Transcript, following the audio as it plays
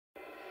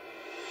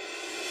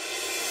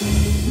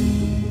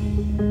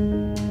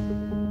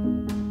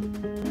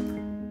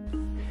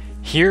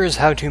Here is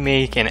how to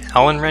make an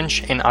Allen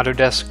wrench in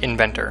Autodesk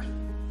Inventor.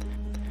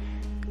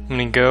 I'm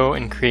going to go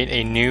and create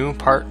a new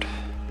part.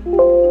 I'm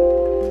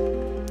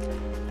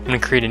going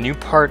to create a new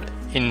part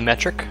in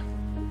metric,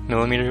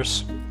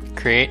 millimeters,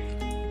 create.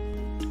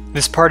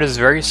 This part is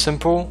very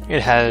simple.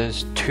 It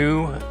has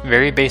two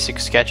very basic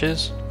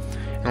sketches.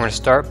 I'm going to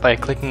start by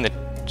clicking the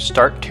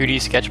Start 2D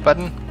Sketch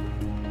button.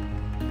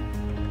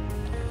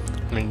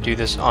 I'm going to do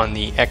this on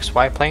the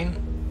XY plane.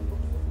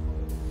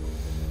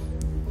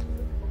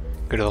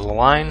 Go to the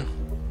line,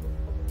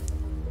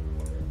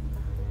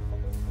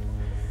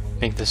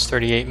 make this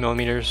 38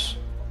 millimeters.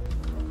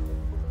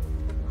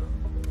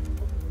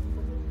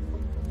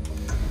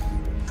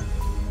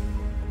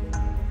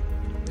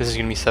 This is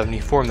going to be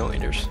 74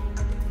 millimeters.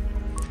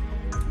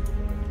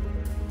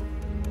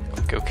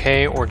 Click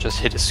OK or just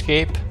hit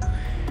Escape.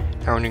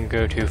 Now we're going to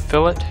go to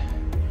Fillet,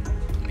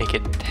 make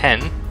it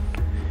 10.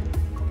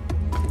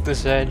 Click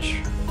this edge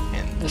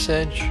and this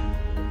edge.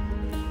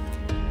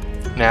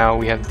 Now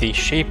we have the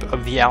shape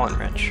of the Allen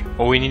wrench.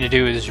 What we need to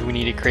do is we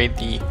need to create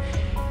the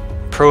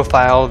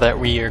profile that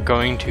we are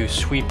going to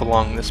sweep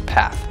along this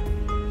path.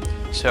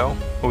 So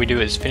what we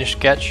do is finish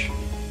sketch.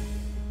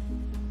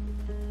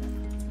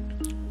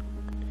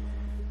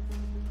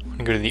 I'm going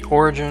to go to the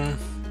origin,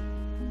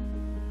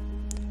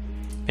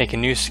 make a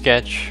new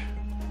sketch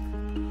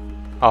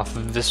off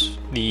of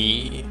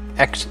the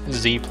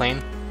XZ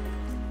plane.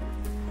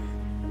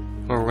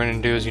 What we're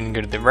going to do is you can go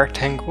to the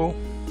rectangle,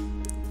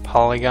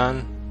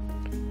 polygon.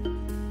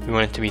 We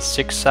want it to be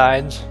 6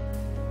 sides.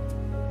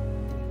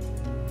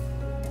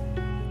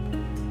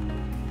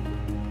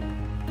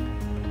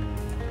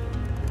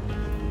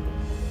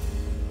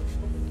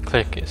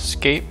 Click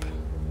Escape.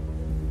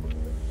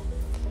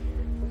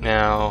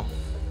 Now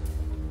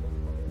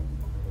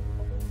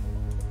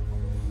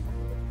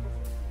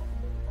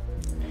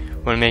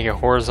we want to make a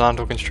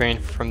horizontal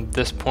constraint from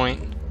this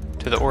point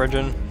to the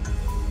origin,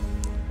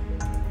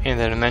 and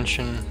the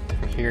dimension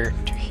from here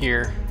to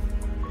here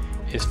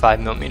is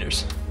 5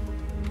 millimeters.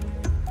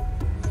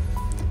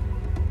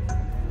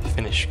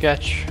 Finish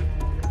sketch.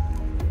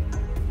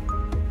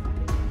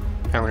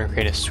 Now we're going to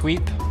create a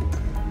sweep.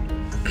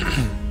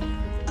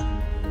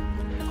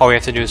 All we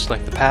have to do is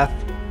select the path,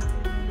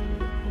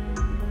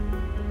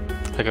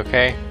 click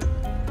OK,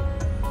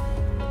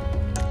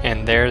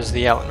 and there's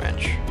the Allen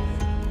wrench.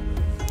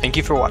 Thank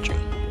you for watching.